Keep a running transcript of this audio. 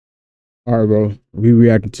All right, bro. We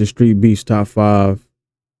reacting to Street Beef's top 5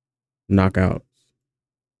 knockouts.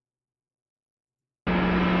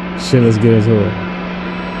 Shit, let's get into it.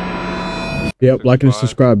 Yep, like and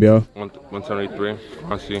subscribe, y'all. 173.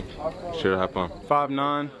 I see. Shit happen.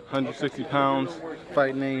 5'9", 160 pounds.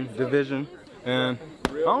 Fight name, division, and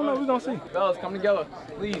I don't know. We're gonna see. Fellas, come together.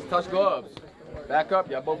 Please touch gloves. Back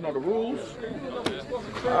up. Y'all both know the rules.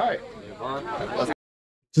 All right.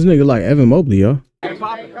 This nigga like Evan Mobley, yo.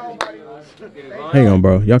 Hang on,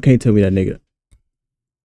 bro. Y'all can't tell me that nigga.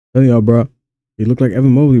 Tell y'all, bro. He look like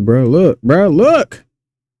Evan Mobley, bro. Look, bro. Look.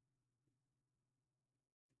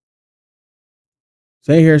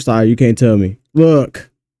 Same hairstyle. You can't tell me. Look.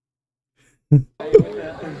 God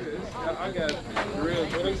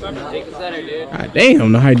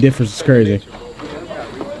damn, the height difference is crazy.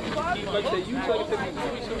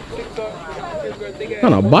 What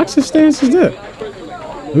kind of boxing stance is that?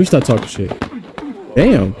 Let me start talking shit.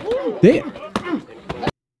 Damn. Damn.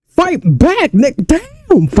 Fight back, nigga.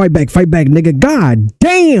 Damn. Fight back, nigga. God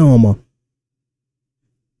damn.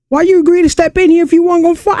 Why you agree to step in here if you weren't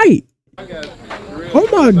gonna fight? Oh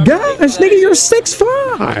my gosh, nigga, you're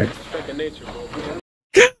 6'5".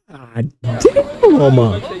 God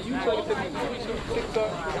damn.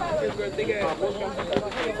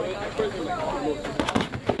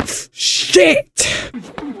 Shit.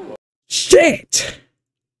 Shit.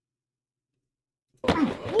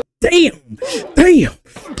 Damn. Damn.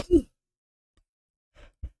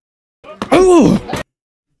 Oh.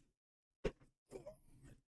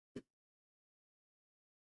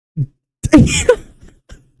 Damn.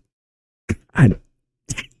 God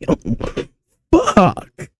damn.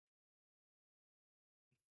 Fuck.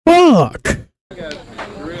 Fuck.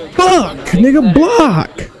 Fuck. Nigga,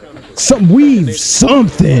 block. Some weave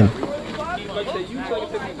something.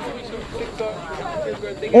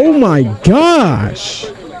 Oh my gosh.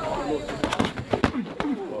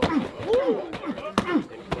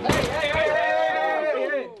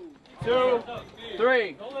 Two,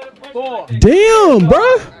 three, four. Damn,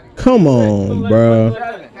 bro. Come on, bro.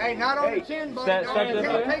 Hey, not on the chin, bro.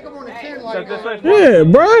 Take him on the chin like that. Yeah,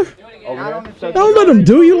 bro. Don't let him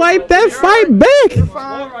do you like that. Fight back.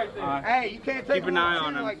 Hey, you can't take an eye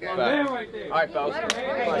on him like that. All right, fellas.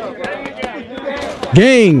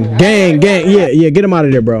 Gang. Yeah, get him out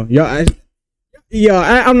of there, bro. I'm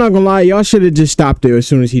not gonna lie. Y'all should have just stopped there as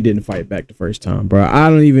soon as he didn't fight back the first time, bro. I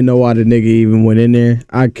don't even know why the nigga even went in there.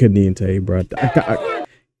 I couldn't even tell you, bro.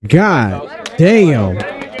 God damn.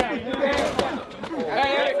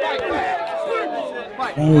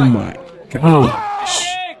 Oh my gosh.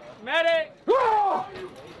 Medic!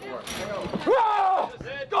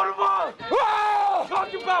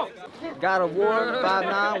 Got a war,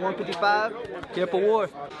 5'9", 155. Here for war.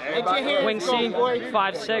 Wing C,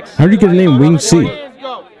 5'6". How do you get the name Wing C?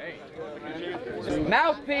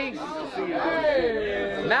 Mouthpiece!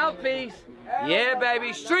 Mouthpiece! Yeah,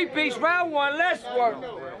 baby. Street Beast, round one. Let's work.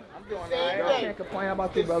 Can't complain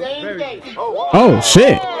about you, brother. Oh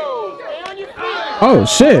shit. Oh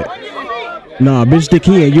shit. Nah, bitch, the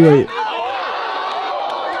key and you ain't.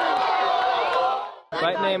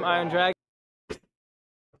 Fight name Iron Dragon.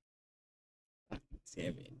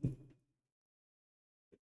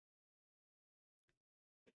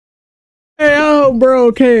 Hey, oh, bro,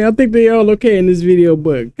 okay. I think they all okay in this video,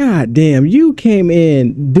 but god damn, you came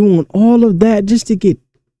in doing all of that just to get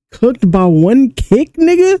cooked by one kick,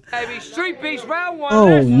 nigga? Baby, Street Beast, round one.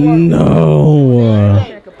 Oh no.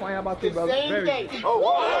 Can't complain about you, brother.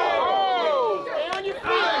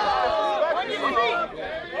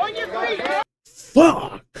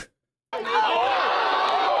 Fuck.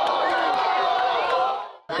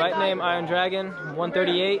 Fight name Iron Dragon,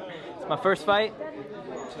 138. It's my first fight.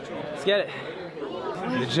 Let's get it.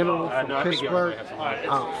 The general from Pittsburgh,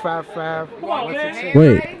 5'5", 115.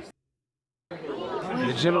 Wait.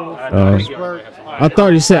 The general from Pittsburgh. I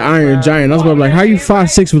thought you said Iron Giant. I was gonna be like, how you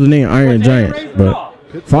 5'6" with the name Iron Giant? But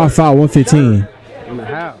 5'5", 115.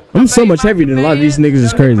 I'm so much heavier than a lot of these niggas.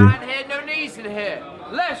 Is crazy. No knees in here.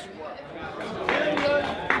 Let's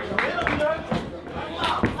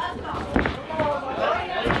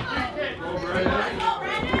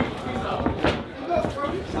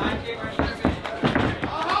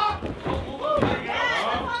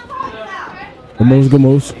Good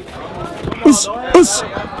moves. Us.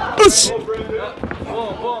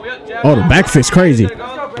 Oh, the back fist crazy.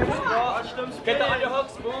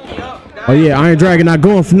 Oh yeah, Iron Dragon not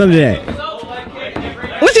going for none of that.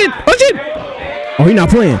 Push it. Oh, he not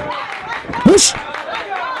playing. Push.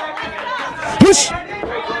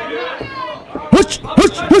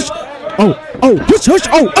 Oh, push. Oh,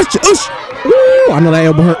 Ooh, I know that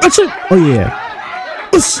elbow hurt. Oh yeah.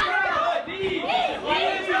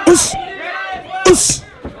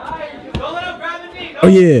 Oh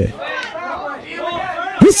yeah.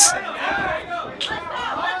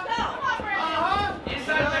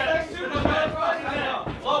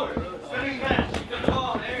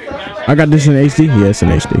 I got this in HD. Yeah, it's in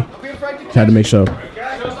HD. Just had to make sure.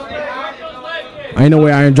 Ain't no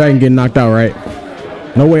way Iron Dragon getting knocked out, right?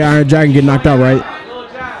 No way Iron Dragon getting knocked out, right?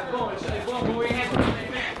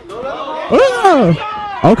 Oh!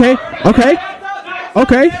 Okay.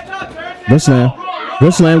 Good slam.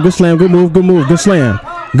 Good slam. Good slam. Good move. Good move. Good slam.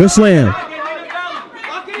 Good slam.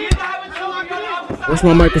 What's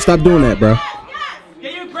my mic? Stop doing that, bro.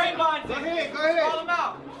 Get your grapevine. Go ahead. Call him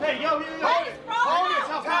out. Hey, yo, hold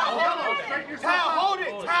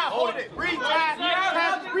it. Hold it. Breathe,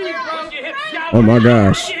 breathe, bro. Oh my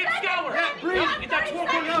gosh.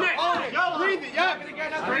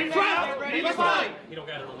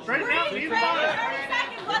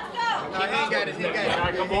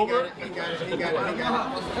 Come over. He got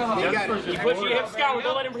it. You push your hips down.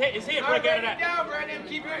 Don't let him hit his hip. Break out of that. Down, Brandon.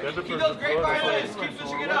 Keep those grapevine legs. Keep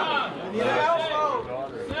switching it up. Need an elbow.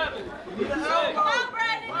 Need an elbow.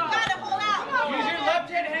 Brandon, you gotta hold out. Use your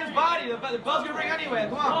left hand and his body. The bell's gonna ring anyway.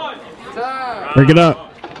 Come on. Time. Break it up.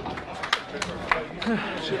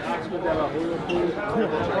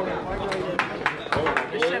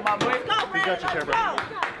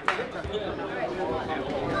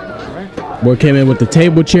 Boy came in with the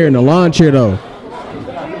table chair and the lawn chair though.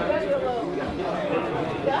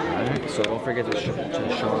 So don't forget to show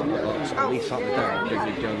at least something there.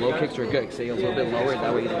 Your low kicks are good. Stay a little bit lower.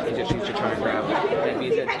 That way he just needs to try and grab it. That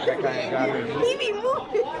means that guy got her.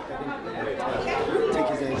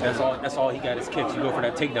 That's all he got is kicks. You go for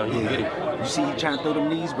that takedown, you can get it. You see you trying to throw them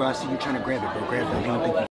knees, bro. I see you trying to grab it, bro. Grab that. You don't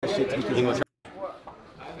think that shit take his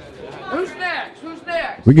Who's next?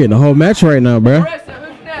 We getting the whole match right now, bro. Who's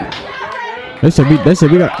next? They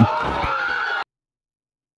said we got.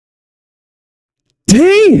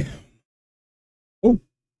 Damn. Oh.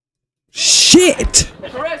 Shit.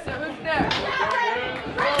 Carissa, who's next?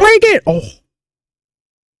 Break it. Oh.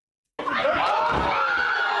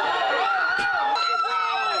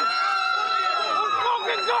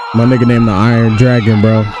 My nigga named the Iron Dragon,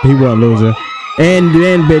 bro. He wasn't losing. And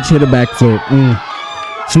then bitch hit a backflip.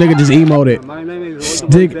 This nigga just emoted. My name is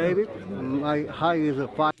David. My height is a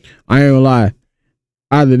 5. I ain't gonna lie.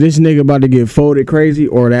 Either this nigga about to get folded crazy,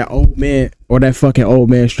 or that old man, or that fucking old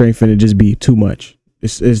man strength finna just be too much.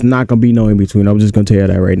 It's not gonna be no in between. I'm just gonna tell you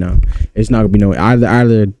that right now. It's not gonna be no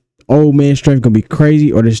either old man strength gonna be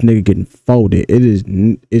crazy, or this nigga getting folded.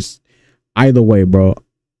 It's either way, bro.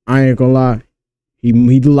 I ain't gonna lie. He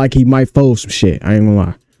look like he might fold some shit. I ain't gonna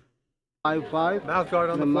lie. 5'5". Mouth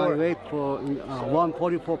guard on the My floor. weight for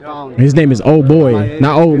 144 pounds. His name is Old Boy,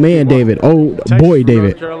 not Old Man David. Old Boy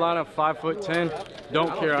David. North Carolina, 5'10".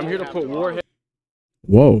 Don't care. I'm here to put warhead.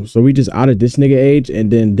 Whoa, so we just outed this nigga age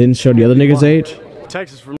and then didn't show the other nigga's age?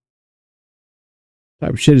 Texas from What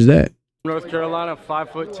type of shit is that? North Carolina,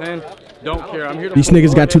 5'10". Don't care. I'm here to These put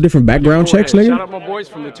niggas got two different background checks, nigga? Shout out my boys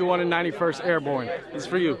from the 291st Airborne. It's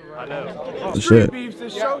for you. Oh, shit.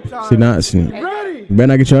 See, not see. You better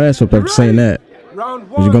not get your ass up after saying that. Cause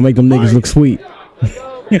you're gonna make them niggas look sweet.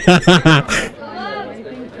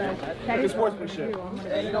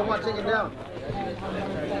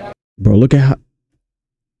 Bro, look at how.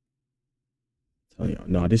 Tell y'all,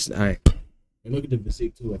 no, this I. And look at the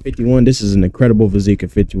physique too. At 51, this is an incredible physique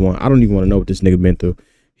at 51. I don't even want to know what this nigga been through.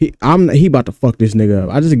 He about to fuck this nigga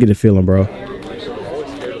up. I just get a feeling, bro.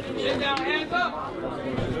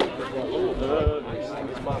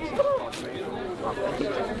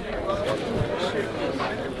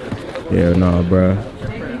 Yeah, nah, bro.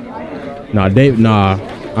 Nah, Dave. Nah,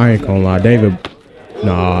 I ain't gonna lie, David.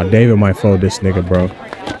 Nah, David might fold this nigga, bro.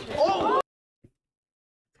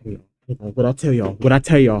 What I tell y'all.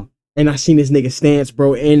 And I seen this nigga stance,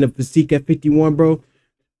 bro, and the physique at 51, bro.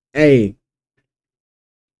 Hey.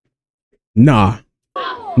 Nah,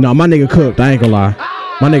 my nigga cooked. I ain't gonna lie.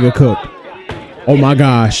 My nigga cooked. Oh my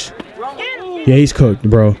gosh. Yeah, he's cooked,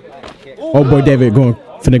 bro. Oh boy, David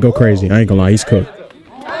finna go crazy. I ain't gonna lie, he's cooked.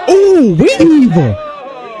 Ooh, Weaver.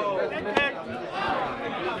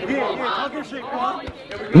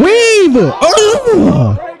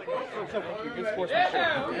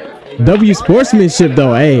 W sportsmanship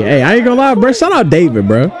though. Hey, I ain't gonna lie, bro. Shout out David,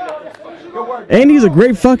 bro. And he's a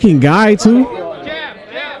great fucking guy too.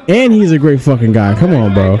 And he's a great fucking guy. Come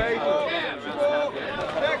on, bro.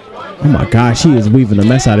 Oh my gosh, he is weaving the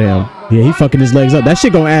mess out of him. Yeah, he fucking his legs up. That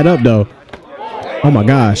shit gonna add up though. Oh my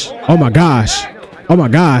gosh. Oh my gosh. Oh my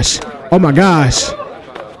gosh. Oh my gosh.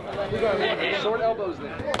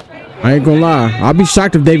 I ain't gonna lie. I'll be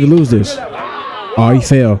shocked if David loses this. Oh, he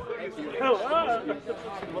fell.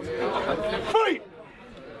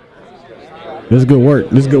 This is good work.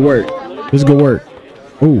 This is good work. This is good work.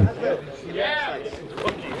 Ooh.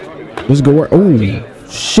 This is good work. Ooh.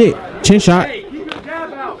 Shit. Chin shot. 30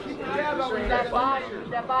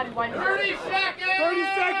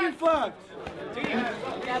 seconds left.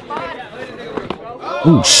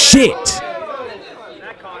 Ooh, shit.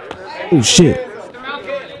 Ooh, shit.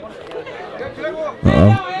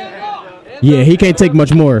 Uh-oh. Yeah, he can't take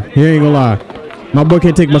much more. He ain't gonna lie. My boy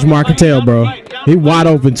can't take much more. I can tell, bro. He wide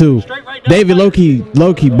open too. David low-key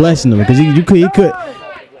blessing him because he could.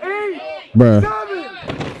 Bruh.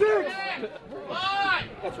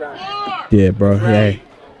 Yeah, bro. Yeah.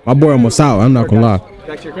 My boy almost out. I'm not gonna lie.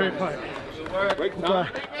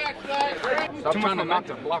 Stop trying to knock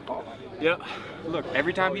the block off. Yeah. Look,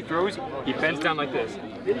 every time he throws, he bends down like this.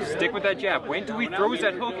 Stick with that jab. Wait until he throws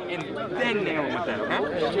that hook and then nail him with that, huh?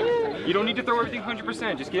 You don't need to throw everything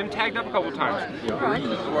 100%. Just get him tagged up a couple times.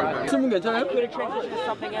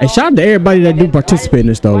 Hey, shout out to everybody that do participate in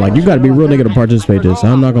this though. Like, you gotta be a real nigga to participate in this.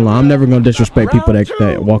 I'm not gonna lie. I'm never gonna disrespect people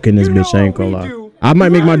that walk in this bitch. I ain't gonna lie. I might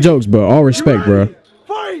make my jokes, but all respect, bro.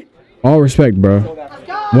 All respect, bro.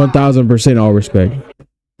 1000% all respect.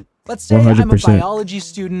 Let's say 100%. I'm a biology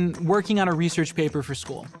student working on a research paper for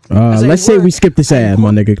school. Let's say we skip this ad,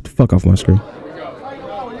 my nigga. Fuck off my screen.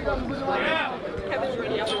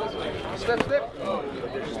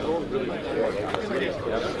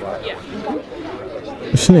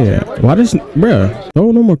 Shit, why does, bruh?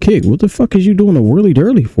 No more kick. What the fuck is you doing a whirly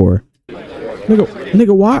dirly for?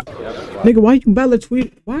 Nigga, why? Nigga, why you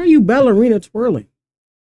why are you ballerina twirling?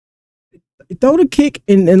 Throw the kick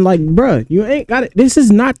and like, bruh, you ain't got it. This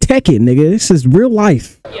is not Tekken, nigga. This is real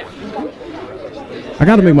life. I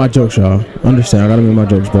gotta make my jokes, y'all. Understand? I gotta make my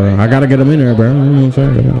jokes, bro. I gotta get them in there, bro. You know what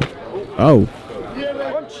I'm saying? Oh.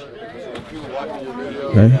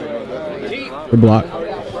 Okay. Good block.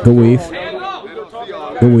 Good weave.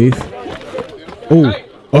 Good weave. Oh.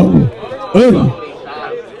 Oh. Oh.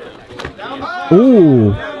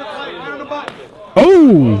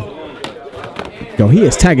 Oh. Yo, he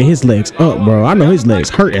is tagging his legs up, bro. I know his legs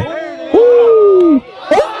hurting. Ooh. Ooh.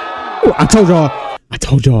 I told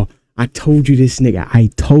you this nigga. I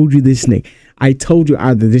told you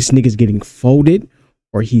either this nigga's getting folded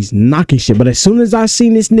or he's knocking shit. But as soon as I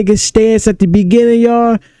seen this nigga stance at the beginning,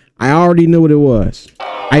 y'all, I already knew what it was.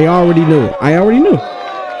 I already knew what it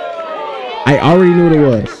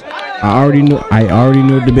was. I already knew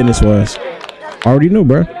what the business was. Already knew,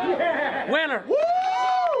 bro.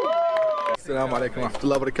 السلام عليكم ورحمة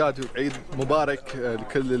الله وبركاته. عيد مبارك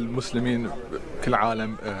لكل المسلمين بكل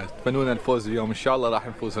العالم. تمنونا الفوز اليوم إن شاء الله راح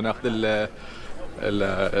نفوز وناخذ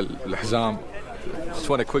الحزام. Just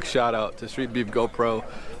want a quick shout out to Street Beef GoPro.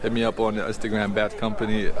 Hit me up on Instagram, Bad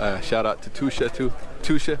Company. Shout out to Tusha too.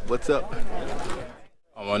 Tusha, what's up?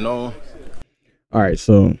 I wanna know. All right,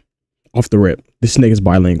 so off the rip, this nigga's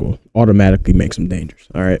bilingual. Automatically makes him dangerous.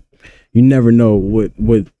 All right, you never know what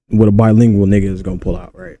a bilingual nigga is gonna pull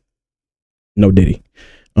out, right? No Diddy.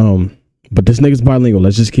 But this nigga's bilingual.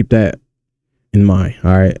 Let's just keep that in mind.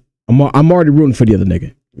 All right. I'm already rooting for the other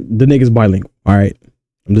nigga. The nigga's bilingual. All right.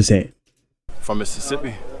 I'm just saying. From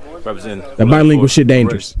Mississippi, representing that bilingual shit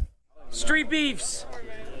dangerous. Street Beefs.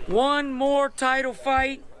 One more title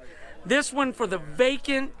fight. This one for the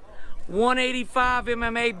vacant 185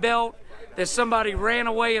 MMA belt that somebody ran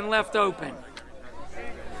away and left open.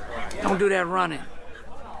 Don't do that running.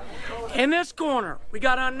 In this corner, we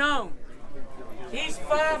got Unknown. He's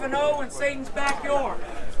 5-0 in Satan's backyard.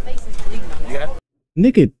 Yeah.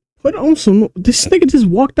 Nigga, put on some. This nigga just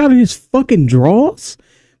walked out in his fucking drawers.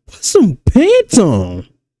 Put some pants on.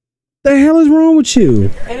 The hell is wrong with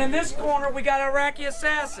you? And in this corner, we got Iraqi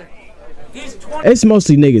Assassin. He's 20. It's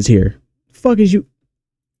mostly niggas here. Fuck is you?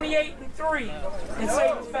 28-3 in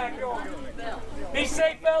Satan's backyard. Be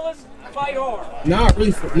safe, fellas. Fight hard. Now I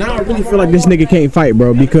really feel like this nigga can't fight,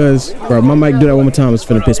 bro. Because, bro, my mic do that one more time. It's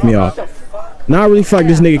finna piss me off. Now I really feel like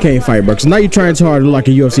this nigga can't fight, bro. Cause now you trying too hard to look like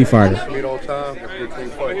a UFC fighter.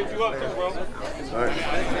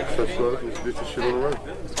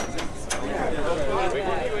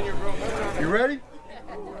 You ready?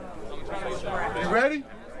 You ready?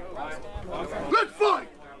 Let's fight!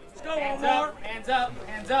 Let's go, Omar. Hands up,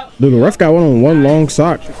 hands up. Dude, the ref got one long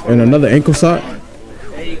sock and another ankle sock.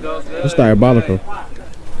 There you go. It's diabolical.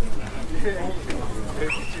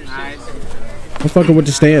 I'm fucking with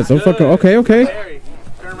the stance. I'm fucking. Okay.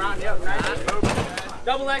 Turn around. Yep. Nice.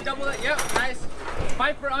 Double leg. Yep. Nice.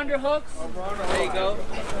 Fight for underhooks. There you go.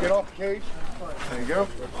 Get off the cage. There you go.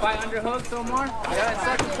 Fight underhooks, Omar. Yeah.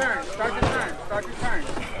 Second turn. Start the turn.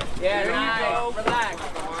 Yeah, there you go. Relax.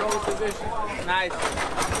 Control position. Nice.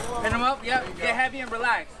 Pin him up. Yep. Get heavy and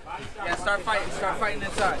relax. Yeah, start fighting. Start fighting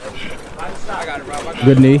inside. I got it, bro.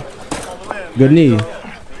 Good knee. Good knee.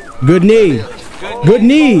 Good knee. Good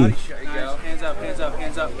knee. Nice. Hands up, hands up,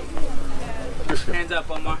 hands up. Hands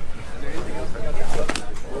up, Omar.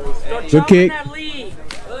 Good kick.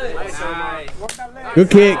 Good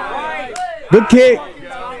kick. Good kick.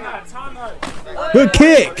 Good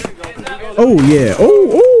kick. Oh yeah.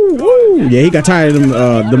 Oh. Yeah, he got tired of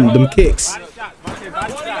them kicks. Body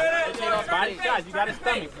shot. You got his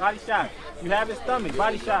stomach. Body shot. You have his stomach.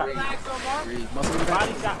 Body shot.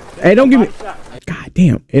 Body shot. Hey, don't give me. God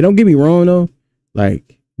damn. Hey, don't get me wrong though.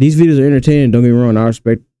 Like, these videos are entertaining. Don't get me wrong. I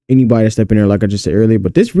respect anybody to step in there, like I just said earlier.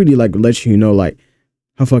 But this really like lets you know like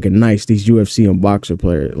how fucking nice these UFC and boxer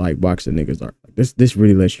players, like boxing niggas are. Like, this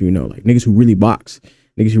really lets you know, like, niggas who really box,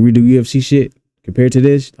 niggas who really do UFC shit compared to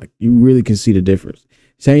this, like, you really can see the difference.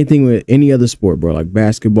 Same thing with any other sport, bro. Like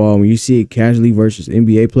basketball, when you see it casually versus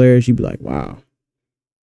NBA players, you be like, wow,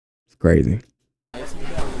 it's crazy. Body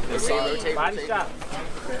shot.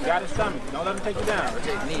 You got his stomach. Don't let him take you down.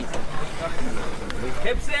 Rotate knee.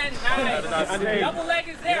 Hips in. Nice. Double leg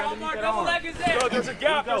is there, Omar. Double leg is there. There's a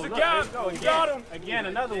gap. There's a gap. You got him. Again,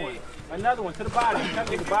 another one. Another one to the body.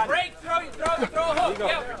 If you break, throw a hook.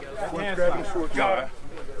 Yep. Grabbing short guy.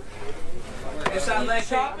 Inside leg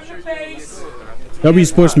chop in the face. W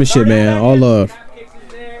sportsmanship, man. All love.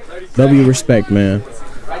 W respect, man.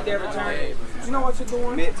 Right there, return. You know what you're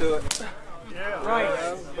doing? Mid to it. Right.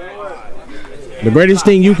 The greatest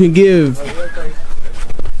thing you can give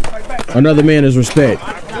another man is respect.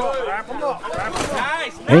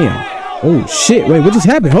 Damn. Oh shit. Wait, what just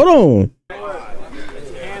happened? Hold on.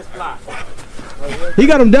 He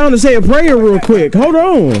got him down to say a prayer real quick. Hold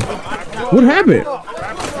on. What happened?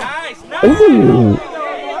 Ooh.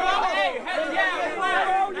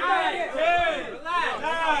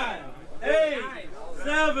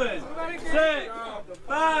 7, 6,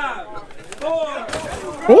 5, 4.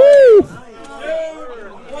 Ooh.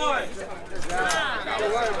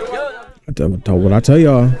 What I tell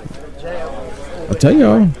y'all? I tell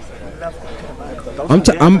y'all. I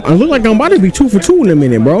look like I'm about to be 2 for 2 in a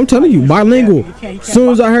minute, bro. I'm telling you, bilingual. As soon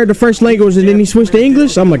as I heard the first language and then he switched to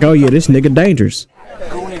English, I'm like, oh yeah, this nigga dangerous.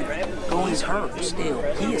 Goalie's hurt still.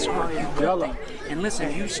 He is hurt. You good thing. And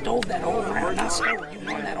listen, you stole that all around. Not stole. You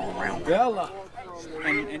won that all around.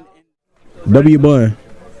 W bun.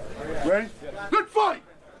 Ready? Good fight.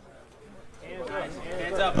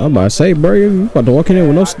 I'm about to say, bro, you about to walk in there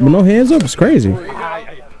with no hands up. It's crazy.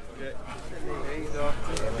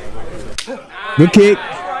 Good kick.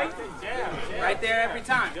 Right there every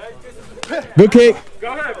time. Good kick.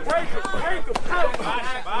 Go ahead. Break him.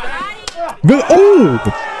 Good. Oh.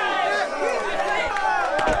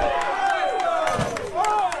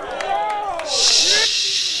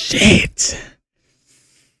 Shit.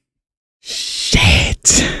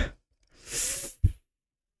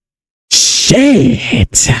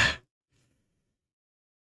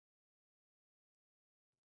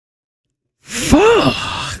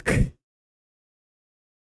 Fuck.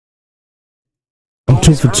 I'm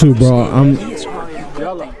 2 for 2, bro.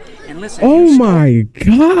 Oh my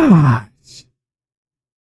god.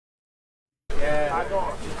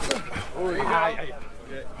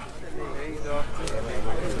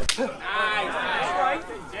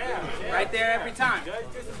 Right there every time. Go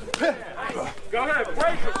ahead.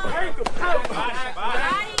 Break him.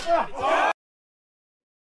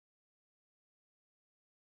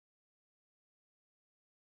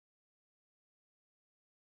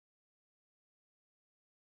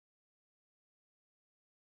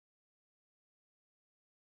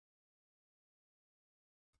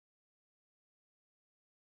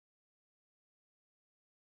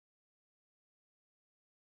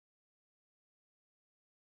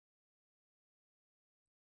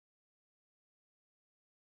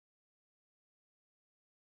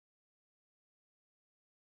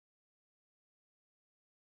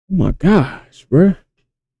 Oh my gosh, bro.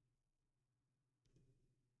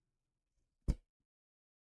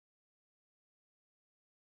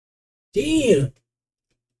 Damn.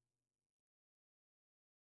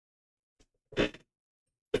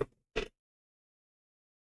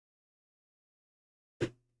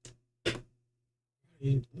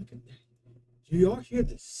 Do y'all hear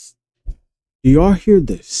this? Do y'all hear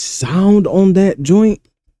the sound on that joint?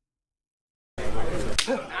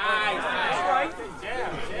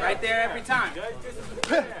 Right there every time. Go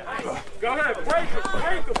ahead. Break him.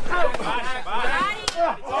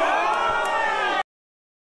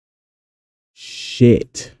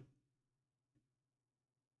 Shit.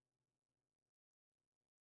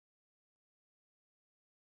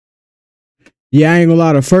 Yeah, I ain't gonna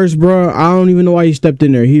lie. The first, bro, I don't even know why he stepped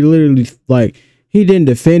in there. He literally, like, he didn't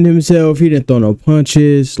defend himself. He didn't throw no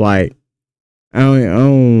punches. Like, I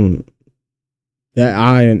don't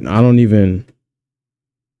even.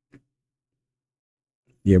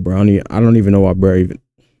 Yeah, bro. I don't even know why bro even.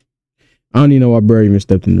 I don't even know why bro even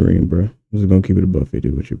stepped in the ring, bro. I'm just gonna keep it above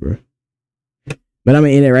 50 with you, bro. But I'm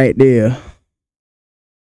gonna end it right there.